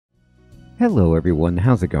Hello everyone,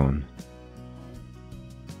 how's it going?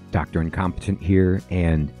 Dr. Incompetent here,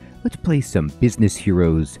 and let's play some Business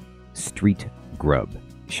Heroes Street Grub,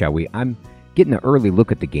 shall we? I'm getting an early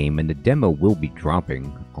look at the game, and the demo will be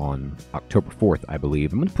dropping on October 4th, I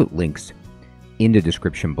believe. I'm going to put links in the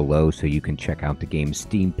description below so you can check out the game's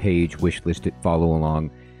Steam page, wishlist it, follow along,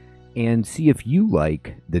 and see if you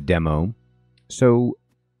like the demo. So,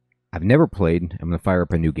 I've never played. I'm going to fire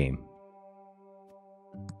up a new game.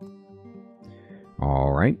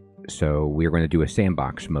 Alright, so we're going to do a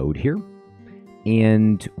sandbox mode here.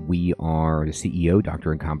 And we are the CEO,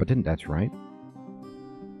 Dr. Incompetent, that's right.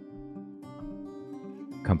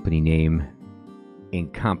 Company name,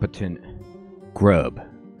 Incompetent Grub.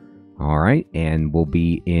 Alright, and we'll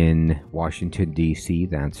be in Washington, D.C.,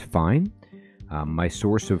 that's fine. My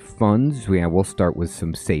source of funds, we'll start with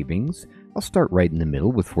some savings. I'll start right in the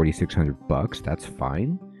middle with $4,600, that's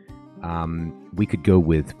fine. We could go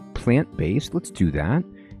with plant-based, let's do that.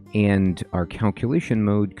 And our calculation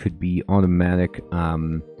mode could be automatic,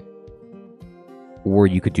 or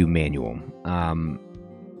you could do manual.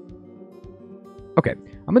 Okay,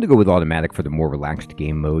 I'm going to go with automatic for the more relaxed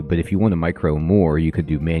game mode, but if you want to micro more, you could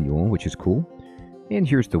do manual, which is cool. And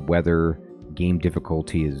here's the weather. Game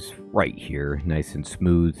difficulty is right here, nice and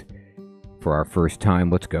smooth for our first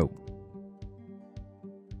time. Let's go.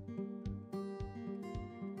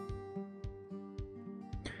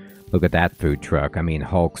 Look at that food truck. I mean,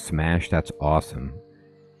 Hulk smash. That's awesome.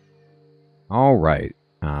 All right.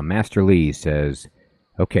 Master Lee says,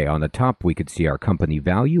 okay, on the top we could see our company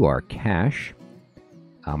value, our cash.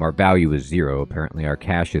 Our value is 0. Apparently our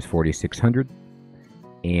cash is 4,600.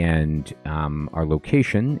 And our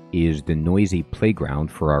location is the noisy playground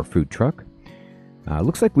for our food truck.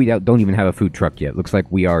 Looks like we don't even have a food truck yet. Looks like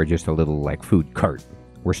we are just a little like food cart.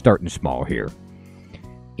 We're starting small here.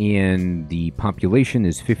 And the population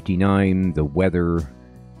is 59, the weather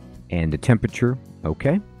and the temperature.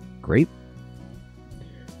 Okay, great.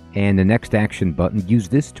 And the next action button, use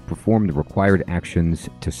this to perform the required actions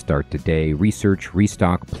to start the day. Research,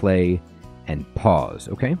 restock, play, and pause.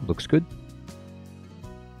 Okay, looks good.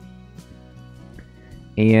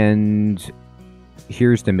 And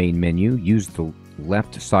here's the main menu. Use the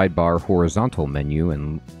left sidebar horizontal menu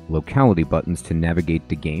and locality buttons to navigate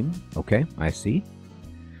the game. Okay, I see.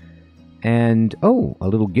 And, oh, a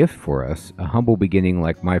little gift for us. A humble beginning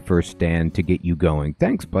like my first stand to get you going.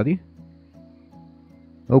 Thanks, buddy.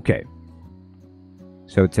 Okay.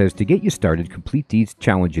 So it says, to get you started, complete these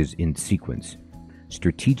challenges in sequence.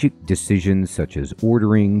 Strategic decisions such as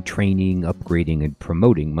ordering, training, upgrading, and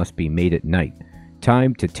promoting must be made at night.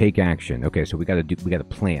 Time to take action. Okay, so we got to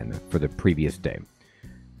plan for the previous day.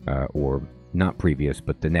 Or not previous,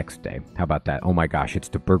 but the next day. How about that? Oh my gosh, it's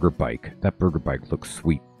the burger bike. That burger bike looks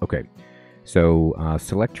sweet. Okay. So,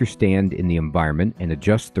 select your stand in the environment and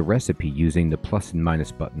adjust the recipe using the plus and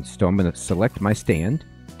minus buttons. So I'm going to select my stand,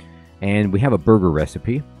 and we have a burger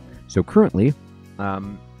recipe. So currently,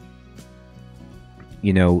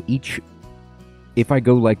 you know, if I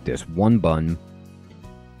go like this, 1 bun,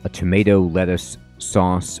 a tomato, lettuce,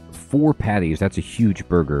 sauce, 4 patties, that's a huge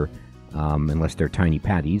burger, unless they're tiny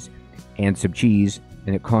patties, and some cheese,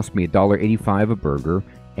 and it cost me $1.85 a burger.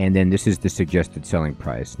 And then this is the suggested selling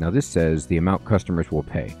price. Now this says the amount customers will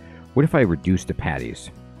pay. What if I reduce the patties?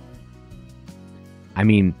 I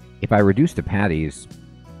mean, if I reduce the patties,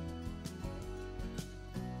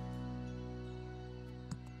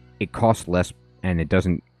 it costs less and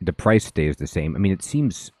the price stays the same. I mean, it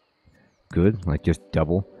seems good, like just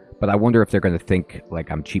double. But I wonder if they're going to think like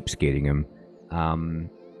I'm cheapskating them. I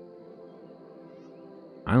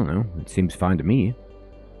don't know. It seems fine to me.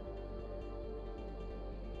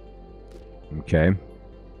 Okay,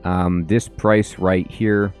 this price right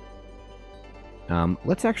here,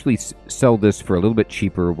 let's actually sell this for a little bit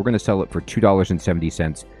cheaper. We're going to sell it for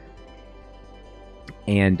 $2.70.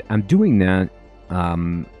 And I'm doing that,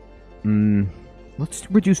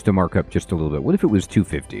 let's reduce the markup just a little bit. What if it was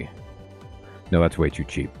 $2.50? No, that's way too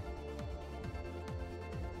cheap.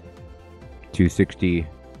 $2.60.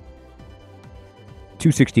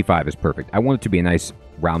 $2.65 is perfect. I want it to be a nice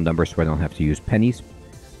round number so I don't have to use pennies.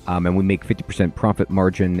 And we make 50% profit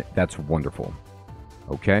margin. That's wonderful.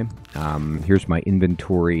 Okay. Here's my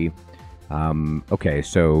inventory. Okay,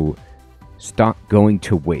 so stock going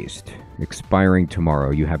to waste. Expiring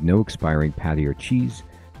tomorrow. You have no expiring patty or cheese.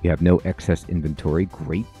 You have no excess inventory.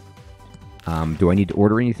 Great. Do I need to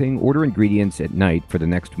order anything? Order ingredients at night for the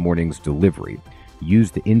next morning's delivery.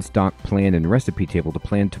 Use the in-stock plan and recipe table to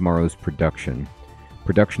plan tomorrow's production.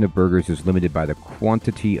 Production of burgers is limited by the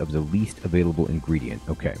quantity of the least available ingredient.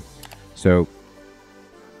 Okay, so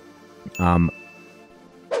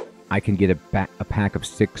I can get a pack of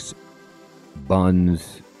 6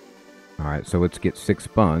 buns. Alright, so let's get 6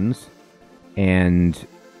 buns. And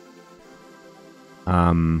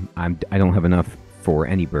I don't have enough for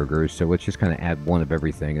any burgers, so let's just kind of add 1 of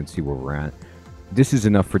everything and see where we're at. This is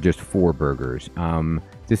enough for just 4 burgers.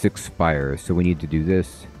 This expires, so we need to do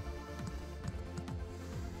this.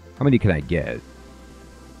 How many can I get?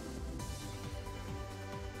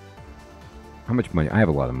 How much money? I have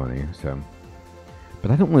a lot of money, so... But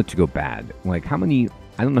I don't want it to go bad. Like, how many...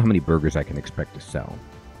 I don't know how many burgers I can expect to sell.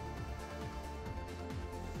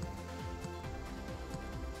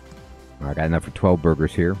 I got enough for 12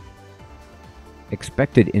 burgers here.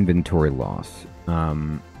 Expected inventory loss.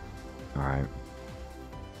 Alright.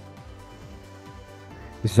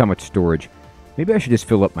 This is how much storage. Maybe I should just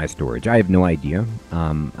fill up my storage. I have no idea.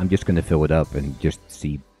 I'm just going to fill it up and just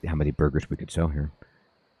see how many burgers we could sell here.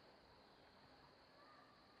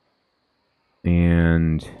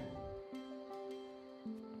 And...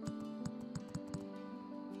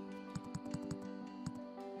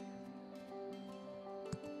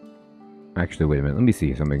 Actually, wait a minute. Let me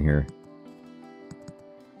see something here.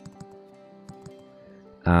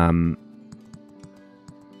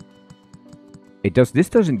 This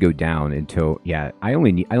doesn't go down until, yeah, I don't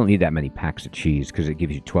need that many packs of cheese because it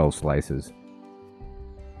gives you 12 slices.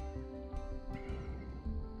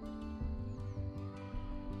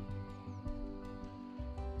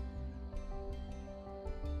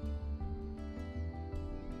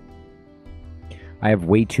 I have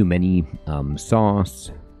way too many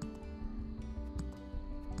sauce.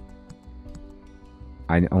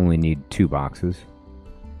 I only need 2 boxes.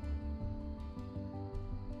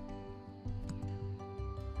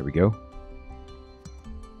 There we go.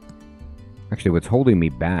 Actually, what's holding me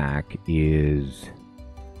back is...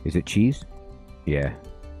 Is it cheese? Yeah.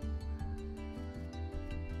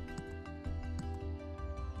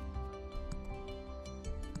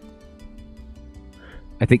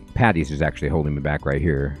 I think patties is actually holding me back right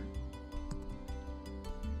here.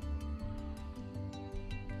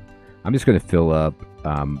 I'm just going to fill up,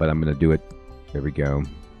 but I'm going to do it. There we go.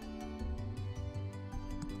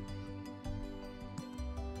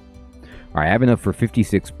 Alright, I have enough for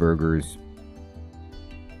 56 burgers.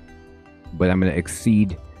 But I'm going to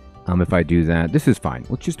exceed if I do that. This is fine.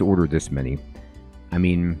 Let's just order this many. I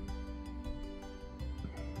mean...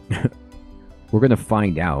 we're going to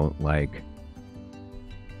find out, like...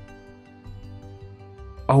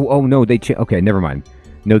 Oh, no, they... Okay, never mind.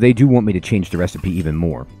 No, they do want me to change the recipe even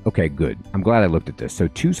more. Okay, good. I'm glad I looked at this. So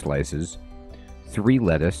 2 slices, 3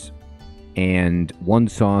 lettuce, and 1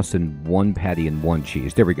 sauce, and 1 patty, and 1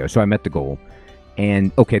 cheese. There we go. So I met the goal.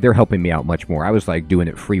 And, okay, they're helping me out much more. I was, like, doing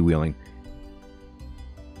it freewheeling.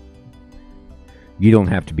 You don't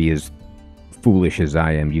have to be as foolish as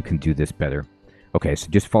I am. You can do this better. Okay, so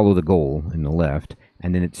just follow the goal in the left.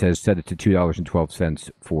 And then it says set it to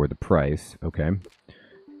 $2.12 for the price. Okay.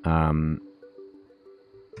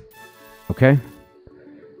 Okay.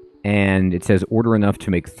 And it says order enough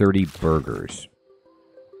to make 30 burgers.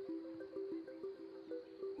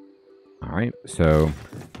 Alright, so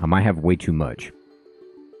I might have way too much.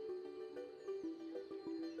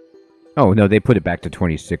 Oh, no, they put it back to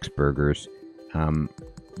 26 burgers.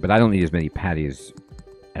 But I don't need as many patties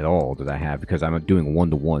at all that I have because I'm doing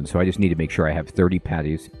 1-to-1. So I just need to make sure I have 30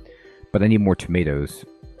 patties. But I need more tomatoes.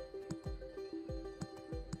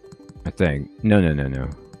 I think. No.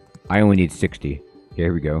 I only need 60. Okay,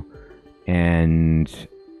 here we go. And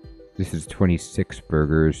this is 26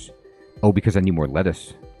 burgers. Oh, because I need more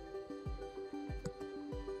lettuce.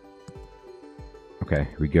 Okay,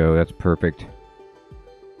 here we go. That's perfect.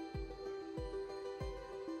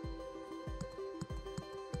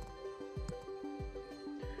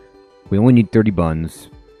 We only need 30 buns.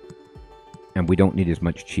 And we don't need as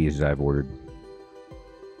much cheese as I've ordered.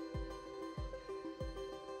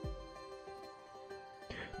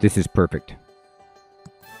 This is perfect.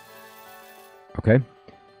 Okay.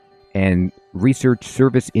 And research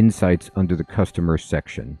service insights under the customer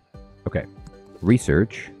section. Okay.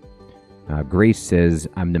 Research. Grace says,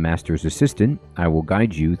 I'm the master's assistant. I will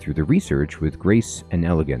guide you through the research with grace and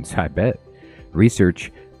elegance. I bet.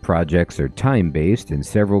 Research projects are time-based and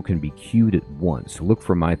several can be queued at once. Look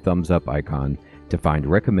for my thumbs up icon to find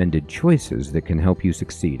recommended choices that can help you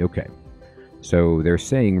succeed. Okay. So they're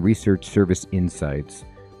saying research service insights.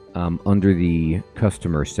 Under the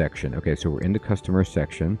customer section. Okay, so we're in the customer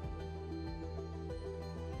section.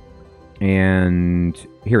 And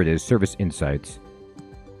here it is, service insights.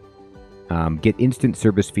 Get instant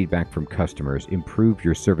service feedback from customers. Improve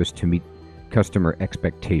your service to meet customer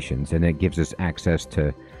expectations. And that gives us access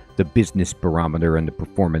to the business barometer and the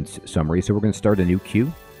performance summary. So we're going to start a new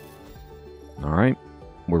queue. All right.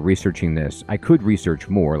 We're researching this. I could research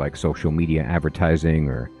more, like social media advertising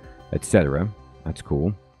or etc. That's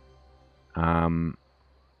cool. And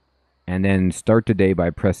then start the day by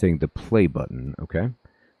pressing the play button. Okay.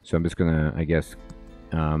 So I'm just gonna, I guess,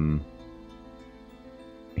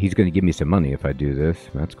 he's gonna give me some money if I do this.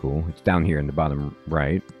 That's cool. It's down here in the bottom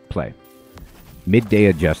right. Play. Midday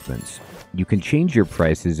adjustments. You can change your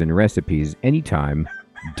prices and recipes anytime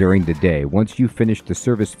during the day. Once you finish the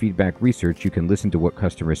service feedback research, you can listen to what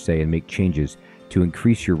customers say and make changes to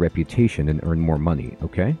increase your reputation and earn more money,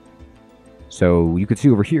 okay? So you can see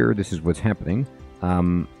over here, this is what's happening.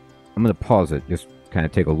 I'm going to pause it, just kind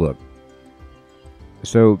of take a look.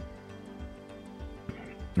 So,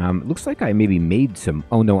 it looks like I maybe made some...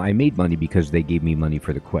 Oh, no, I made money because they gave me money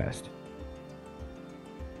for the quest.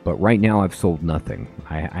 But right now, I've sold nothing.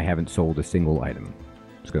 I haven't sold a single item.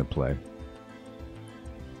 Just going to play.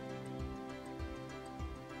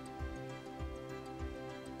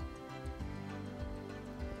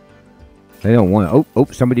 They don't want to... Oh,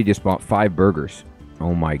 somebody just bought 5 burgers.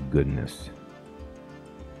 Oh my goodness.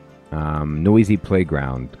 Noisy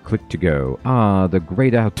playground. Click to go. Ah, the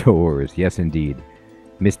great outdoors. Yes, indeed.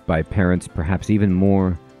 Missed by parents, perhaps even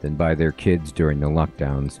more than by their kids during the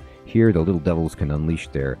lockdowns. Here, the little devils can unleash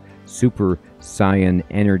their super saiyan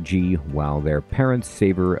energy while their parents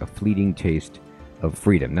savor a fleeting taste of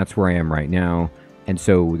freedom. That's where I am right now. And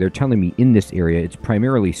so they're telling me in this area, it's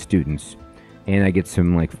primarily students. And I get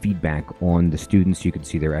some like feedback on the students. You can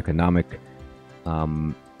see their economic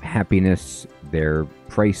happiness, their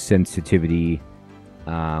price sensitivity,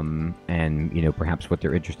 and you know, perhaps what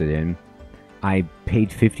they're interested in. I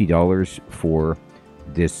paid $50 for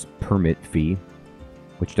this permit fee,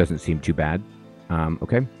 which doesn't seem too bad.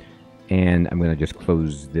 Okay, and I'm gonna just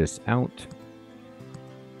close this out.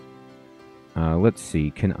 Let's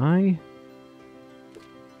see, can I?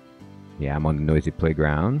 Yeah, I'm on the noisy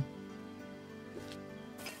playground.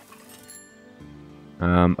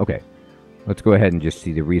 Okay, let's go ahead and just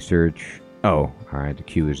see the research. Oh, alright, the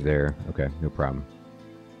queue is there. Okay, no problem.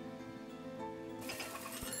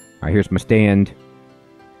 Alright, here's my stand.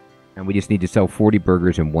 And we just need to sell 40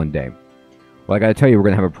 burgers in one day. Well, I gotta tell you, we're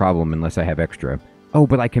gonna have a problem unless I have extra. Oh,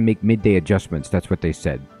 but I can make midday adjustments. That's what they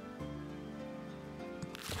said.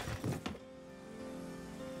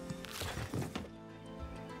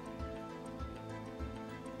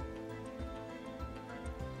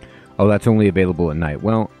 Oh, that's only available at night.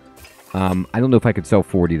 Well, I don't know if I could sell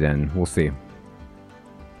 40 then. We'll see.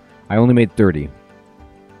 I only made 30.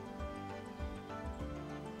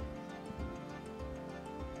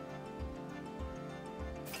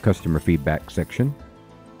 Customer feedback section.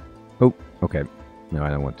 Oh, okay. No, I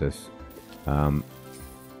don't want this.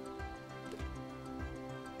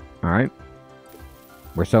 Alright.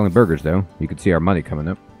 We're selling burgers, though. You can see our money coming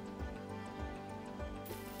up.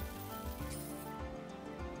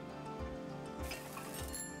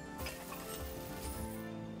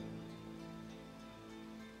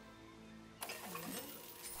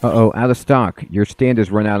 Uh-oh, out of stock. Your stand has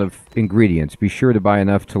run out of ingredients. Be sure to buy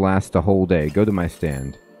enough to last the whole day. Go to my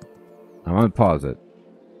stand. I'm going to pause it.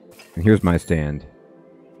 And here's my stand.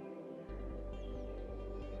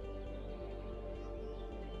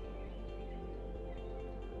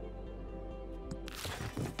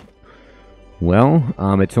 Well,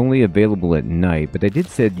 it's only available at night, but they did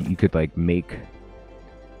said you could, like, make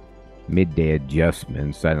midday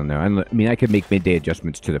adjustments. I don't know. I mean, I could make midday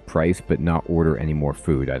adjustments to the price, but not order any more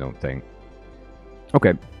food, I don't think.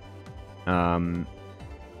 Okay. Well,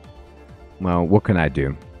 what can I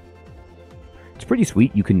do? It's pretty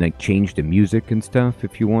sweet. You can, like, change the music and stuff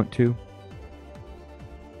if you want to.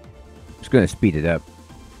 Just gonna speed it up.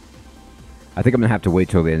 I think I'm gonna have to wait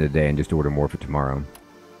till the end of the day and just order more for tomorrow.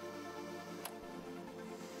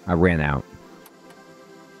 I ran out.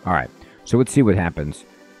 Alright, so let's see what happens.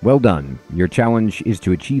 Well done. Your challenge is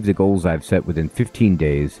to achieve the goals I've set within 15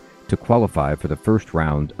 days to qualify for the first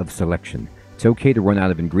round of selection. It's okay to run out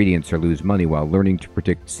of ingredients or lose money while learning to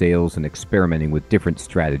predict sales and experimenting with different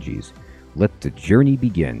strategies. Let the journey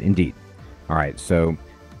begin. Indeed. Alright, so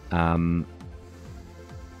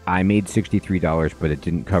I made $63, but it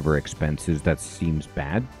didn't cover expenses. That seems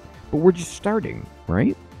bad. But we're just starting,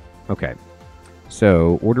 right? Okay.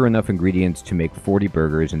 So, order enough ingredients to make 40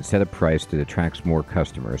 burgers and set a price that attracts more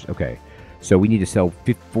customers. Okay, so we need to sell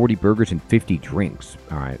 40 burgers and 50 drinks.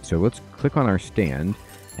 Alright, so let's click on our stand,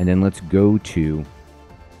 and then let's go to...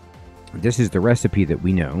 This is the recipe that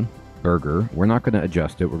we know. Burger. We're not going to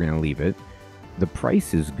adjust it. We're going to leave it. The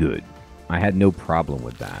price is good. I had no problem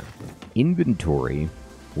with that. Inventory.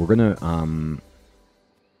 We're going to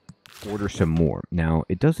order some more. Now,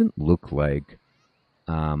 it doesn't look like...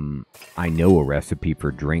 I know a recipe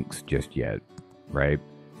for drinks just yet, right?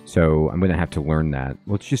 So I'm going to have to learn that.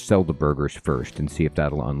 Let's just sell the burgers first and see if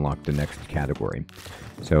that'll unlock the next category.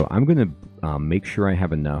 So I'm going to make sure I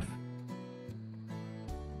have enough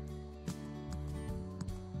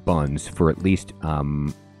buns for at least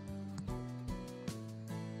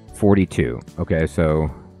 42. Okay, so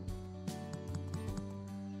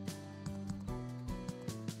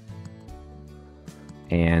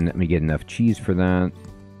and let me get enough cheese for that.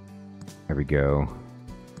 There we go.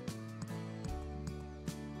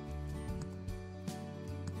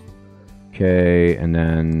 Okay, and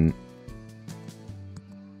then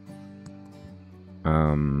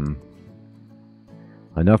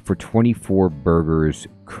enough for 24 burgers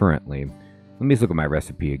currently. Let me just look at my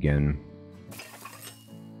recipe again.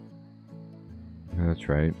 That's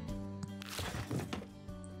right.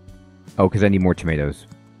 Oh, because I need more tomatoes.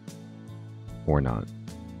 Or not.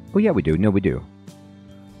 Oh, yeah, we do. No, we do.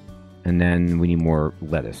 And then we need more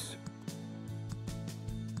lettuce.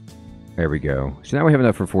 There we go. So now we have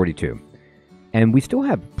enough for 42. And we still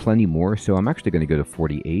have plenty more, so I'm actually going to go to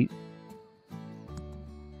 48.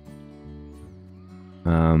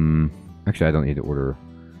 Actually, I don't need to order.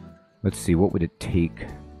 Let's see, what would it take?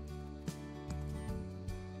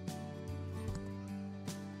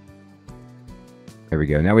 There we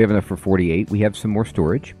go. Now we have enough for 48. We have some more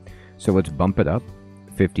storage. So let's bump it up.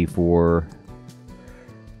 54.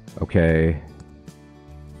 Okay.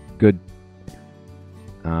 Good.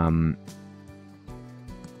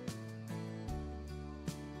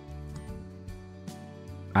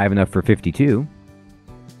 I have enough for 52.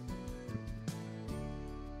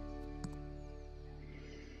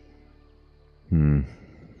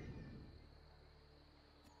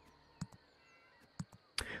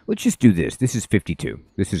 Let's just do this. This is 52.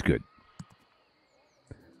 This is good.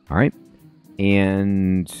 All right.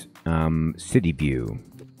 And city view.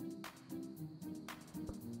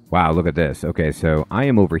 Wow, look at this. Okay, so I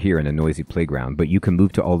am over here in a noisy playground, but you can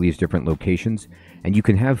move to all these different locations, and you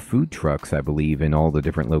can have food trucks, I believe, in all the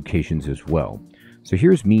different locations as well. So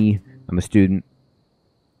here's me. I'm a student.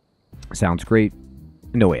 Sounds great.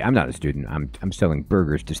 No, wait, I'm not a student. I'm selling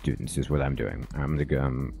burgers to students is what I'm doing. I'm going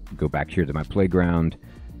to go back here to my playground,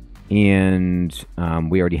 and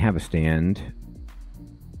we already have a stand.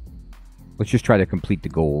 Let's just try to complete the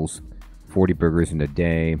goals. 40 burgers in a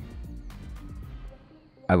day.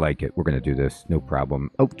 I like it. We're going to do this. No problem.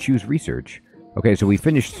 Oh, choose research. Okay, so we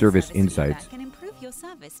finished service insights. Can improve your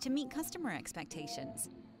service to meet customer expectations.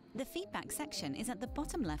 The feedback section is at the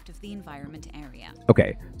bottom left of the environment area.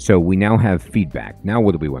 Okay, so we now have feedback. Now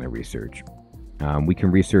what do we want to research? We can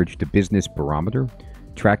research the business barometer,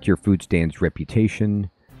 track your food stand's reputation,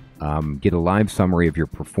 get a live summary of your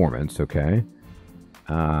performance, okay?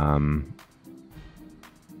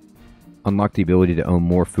 Unlock the ability to own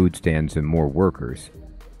more food stands and more workers.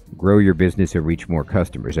 Grow your business and reach more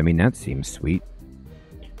customers. I mean, that seems sweet.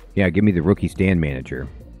 Yeah, give me the rookie stand manager.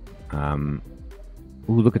 Ooh,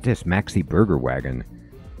 look at this. Maxi Burger Wagon.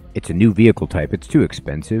 It's a new vehicle type. It's too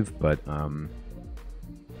expensive, but,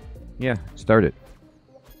 yeah, start it.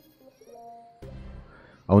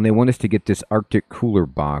 Oh, and they want us to get this Arctic cooler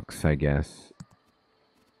box, I guess.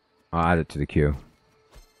 I'll add it to the queue.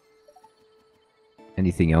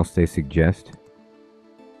 Anything else they suggest?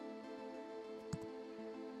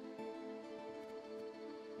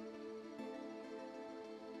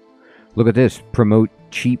 Look at this. Promote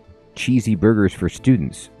cheap, cheesy burgers for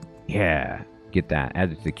students. Yeah, get that.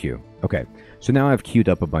 Add it to the queue. Okay, so now I've queued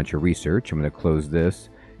up a bunch of research. I'm going to close this.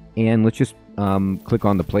 And let's just click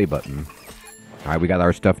on the play button. All right, we got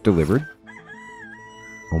our stuff delivered.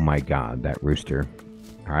 Oh my god, that rooster.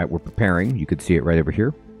 All right, we're preparing. You could see it right over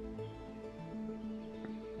here.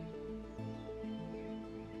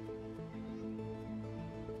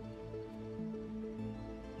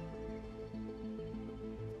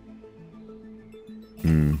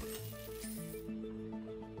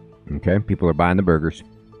 Okay, people are buying the burgers.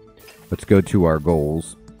 Let's go to our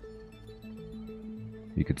goals.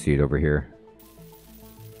 You can see it over here.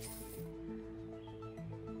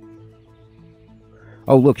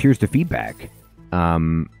 Oh, look, here's the feedback.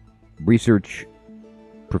 Research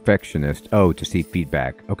perfectionist. Oh, to see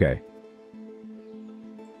feedback. Okay.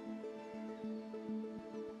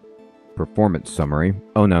 Performance summary.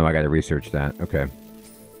 Oh, no, I got to research that. Okay.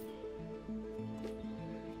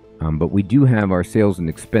 But we do have our sales and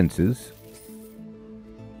expenses.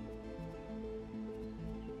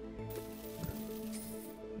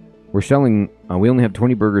 We're selling... we only have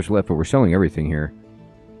 20 burgers left, but we're selling everything here.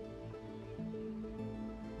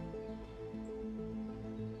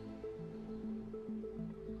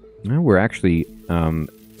 Well, we're actually,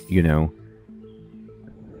 you know...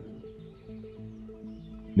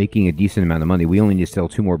 making a decent amount of money. We only need to sell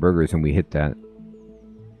 2 more burgers and we hit the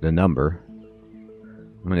number.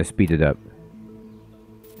 I'm going to speed it up.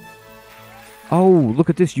 Oh, look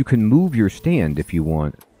at this. You can move your stand if you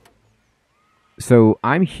want. So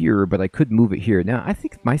I'm here, but I could move it here. Now, I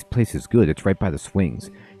think my place is good. It's right by the swings.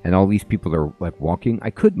 And all these people are like walking. I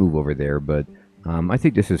could move over there, but I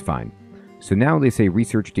think this is fine. So now they say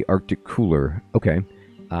research the Arctic cooler. Okay.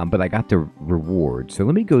 But I got the reward. So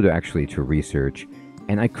let me go to research.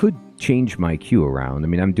 And I could change my queue around. I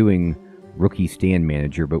mean, I'm doing rookie stand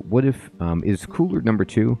manager, but what if, is cooler number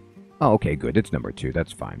 2? Oh, okay, good. It's number 2.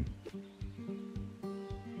 That's fine.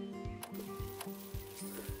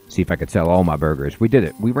 See if I could sell all my burgers. We did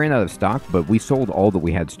it. We ran out of stock, but we sold all that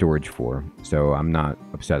we had storage for. So I'm not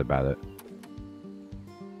upset about it.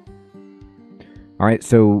 All right,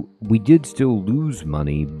 so we did still lose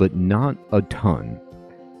money, but not a ton.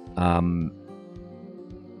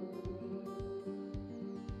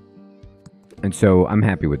 And so I'm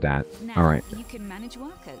happy with that. Now, all right. You can manage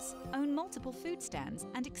workers, own multiple food stands,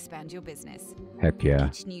 and expand your business. Heck yeah.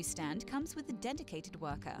 Each new stand comes with a dedicated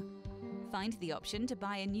worker. Find the option to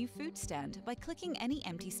buy a new food stand by clicking any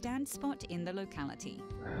empty stand spot in the locality.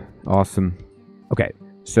 Awesome. Okay,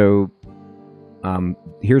 so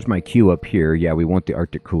here's my queue up here. Yeah, we want the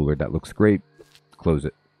Arctic cooler. That looks great. Close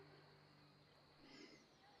it.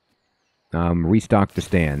 Restock the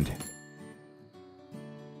stand.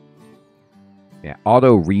 Yeah,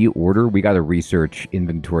 auto reorder. We got to research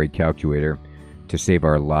inventory calculator to save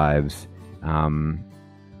our lives. But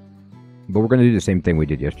we're going to do the same thing we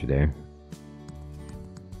did yesterday.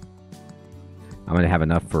 I'm going to have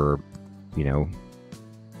enough for, you know,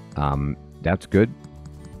 that's good.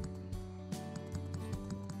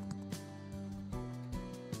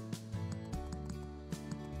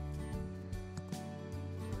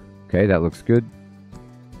 Okay, that looks good.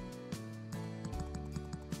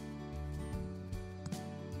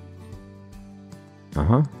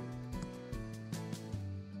 Uh-huh.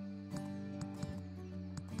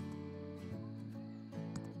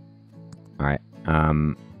 All right.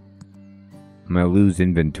 I'm going to lose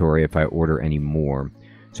inventory if I order any more.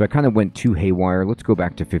 So I kind of went too haywire. Let's go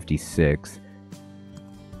back to 56.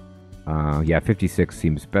 Yeah, 56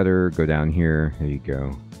 seems better. Go down here. There you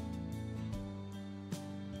go.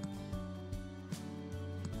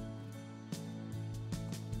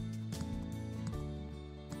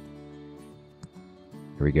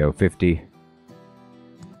 Here we go, 50.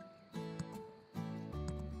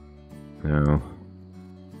 No.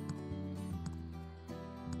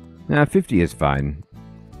 Nah, 50 is fine.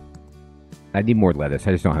 I need more lettuce.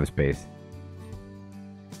 I just don't have space.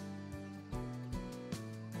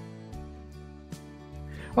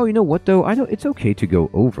 Oh, you know what though? It's okay to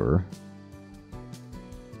go over.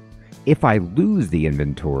 If I lose the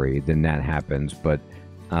inventory, then that happens, but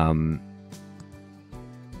why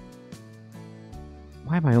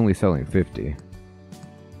am I only selling 50?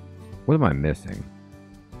 What am I missing?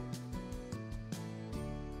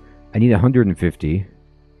 I need 150.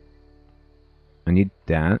 I need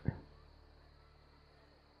that.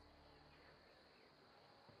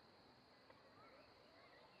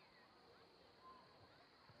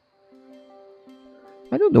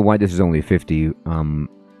 I don't know why this is only 50.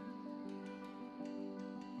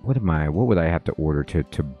 What would I have to order to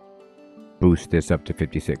boost this up to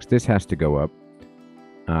 56? This has to go up.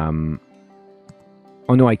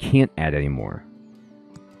 Oh no, I can't add any more.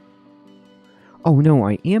 Oh no,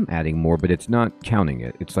 I am adding more, but it's not counting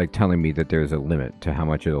it. It's like telling me that there's a limit to how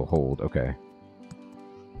much it'll hold. Okay.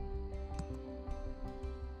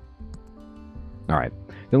 Alright,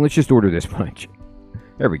 then let's just order this much.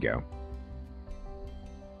 There we go.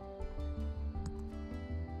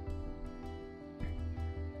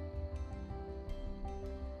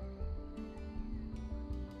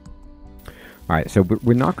 Alright, so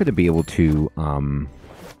we're not going to be able to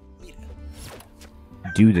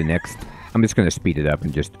do the next... I'm just going to speed it up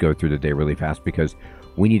and just go through the day really fast because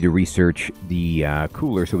we need to research the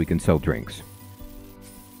cooler so we can sell drinks.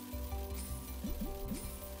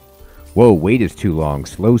 Whoa, wait is too long.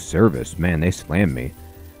 Slow service. Man, they slammed me.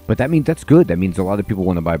 But that means that's good. That means a lot of people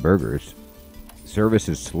want to buy burgers. Service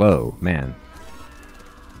is slow. Man.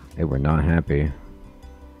 They were not happy.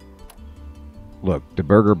 Look, the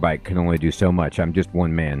burger bike can only do so much. I'm just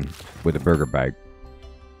one man with a burger bike.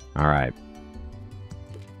 Alright.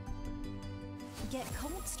 Get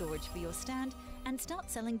cold storage for your stand and start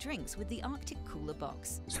selling drinks with the Arctic Cooler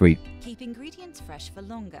box. Sweet. Keep ingredients fresh for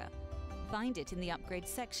longer. Find it in the upgrade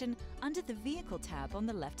section under the vehicle tab on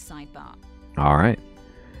the left sidebar. Alright.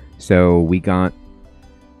 So we got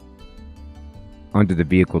under the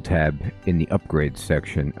vehicle tab in the upgrade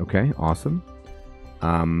section. Okay, awesome.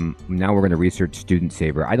 Now we're going to research Student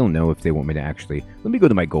Saver. I don't know if they want me to actually... Let me go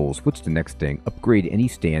to my goals. What's the next thing? Upgrade any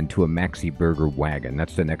stand to a Maxi Burger Wagon.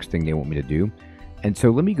 That's the next thing they want me to do. And so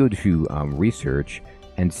let me go to research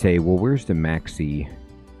and say, well, where's the Maxi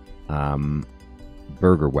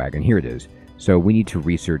Burger Wagon? Here it is. So we need to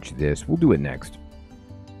research this. We'll do it next.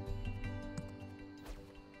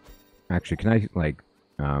 Actually, can I, like...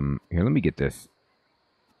 here, let me get this.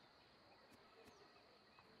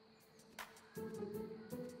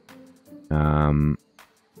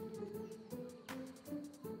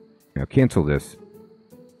 Now cancel this.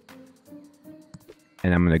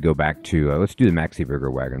 And I'm going to go back to, let's do the Maxi Burger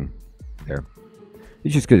Wagon. There.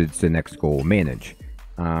 It's just because it's the next goal. Manage.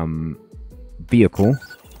 Vehicle.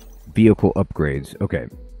 Vehicle upgrades. Okay.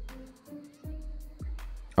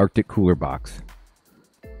 Arctic Cooler Box.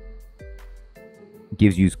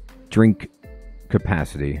 Gives you drink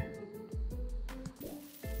capacity.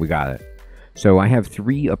 We got it. So I have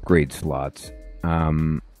 3 upgrade slots.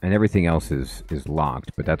 And everything else is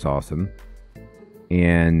locked, but that's awesome.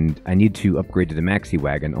 And I need to upgrade to the Maxi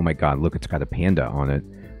Wagon. Oh my god, look, it's got a panda on it.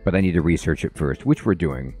 But I need to research it first, which we're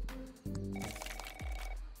doing.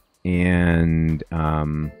 And,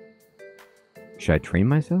 should I train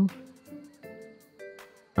myself?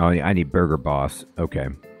 Oh, I need Burger Boss. Okay.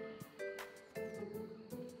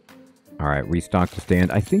 Alright, restock the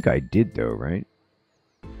stand. I think I did, though, right?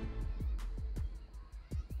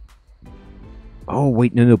 Oh,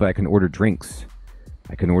 wait, no, but I can order drinks.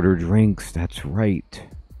 I can order drinks, that's right.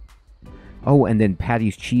 Oh, and then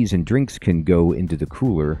Patty's cheese and drinks can go into the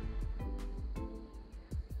cooler.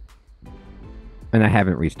 And I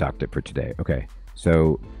haven't restocked it for today. Okay,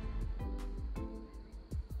 so...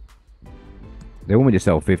 They want me to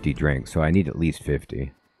sell 50 drinks, so I need at least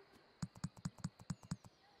 50.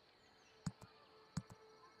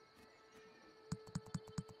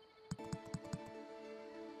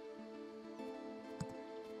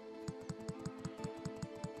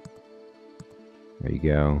 There you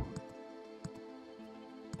go.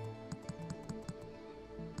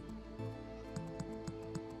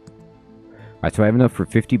 Alright, so I have enough for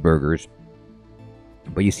 50 burgers.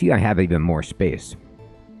 But you see I have even more space.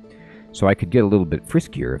 So I could get a little bit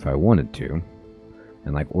friskier if I wanted to.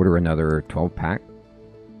 And like order another 12-pack.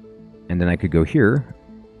 And then I could go here.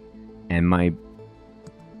 And my,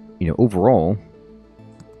 you know, overall...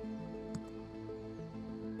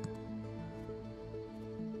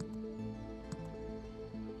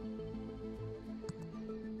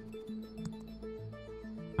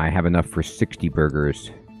 I have enough for 60 burgers.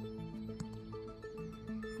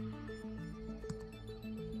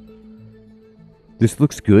 This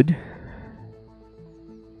looks good.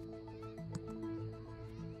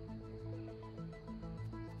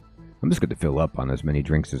 I'm just going to fill up on as many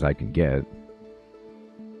drinks as I can get.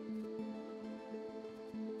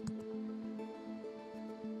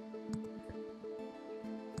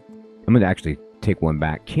 I'm going to actually take one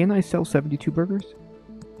back. Can I sell 72 burgers?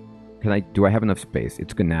 Can I? Do I have enough space?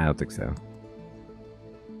 It's good. Nah, I don't think so.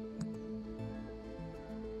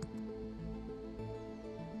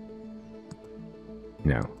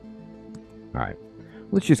 No. Alright.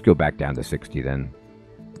 Let's just go back down to 60 then.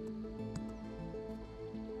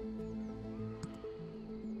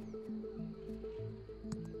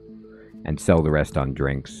 And sell the rest on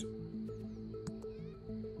drinks.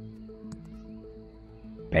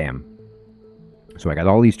 Bam. So I got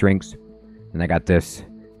all these drinks. And I got this.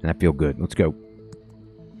 And I feel good. Let's go.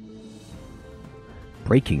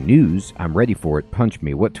 Breaking news. I'm ready for it. Punch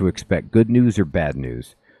me. What to expect? Good news or bad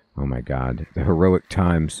news? Oh my god. The heroic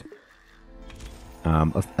times.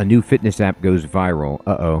 A new fitness app goes viral.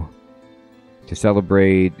 Uh-oh. To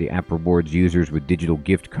celebrate, the app rewards users with digital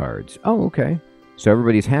gift cards. Oh, okay. So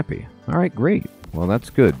everybody's happy. Alright, great. Well, that's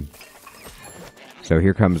good. So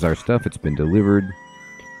here comes our stuff. It's been delivered.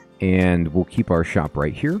 And we'll keep our shop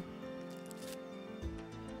right here.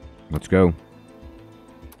 Let's go.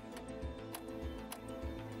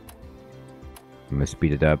 I'm going to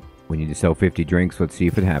speed it up. We need to sell 50 drinks. Let's see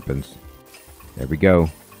if it happens. There we go.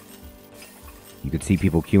 You can see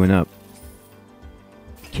people queuing up.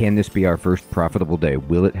 Can this be our first profitable day?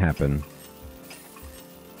 Will it happen?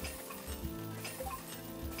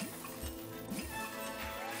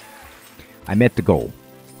 I met the goal.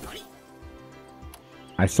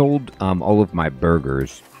 I sold all of my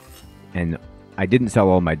burgers, and I didn't sell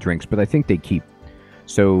all my drinks, but I think they keep.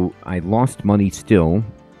 So I lost money still,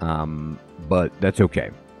 but that's okay.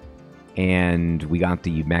 And we got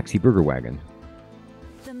the Maxi Burger Wagon.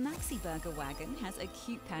 The Maxi Burger Wagon has a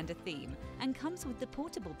cute panda theme and comes with the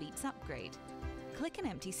Portable Beats upgrade. click an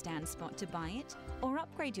empty stand spot to buy it, or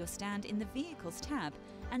upgrade your stand in the Vehicles tab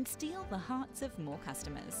and steal the hearts of more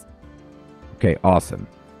customers. Okay, awesome.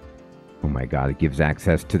 Oh my god, it gives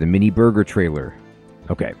access to the mini burger trailer.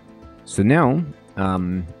 Okay, so now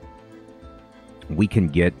we can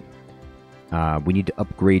get... we need to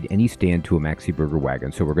upgrade any stand to a Maxi Burger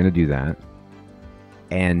Wagon, so we're going to do that.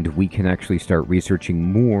 And we can actually start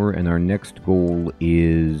researching more, and our next goal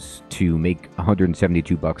is to make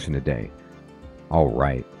 172 bucks in a day. All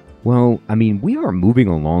right. Well, I mean, we are moving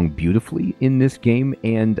along beautifully in this game,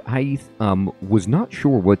 and I was not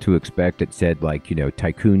sure what to expect. It said, like, you know,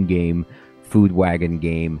 Tycoon game, Food Wagon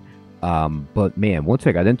game, but man, once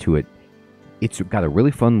I got into it, it's got a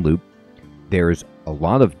really fun loop. There's a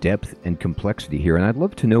lot of depth and complexity here, and I'd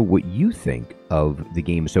love to know what you think of the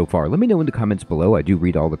game so far. Let me know in the comments below. I do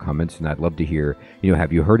read all the comments, and I'd love to hear, you know,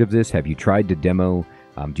 have you heard of this? Have you tried the demo?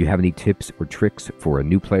 Do you have any tips or tricks for a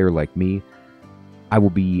new player like me? I will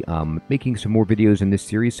be making some more videos in this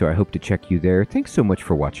series, so I hope to check you there. Thanks so much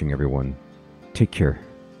for watching, everyone. Take care.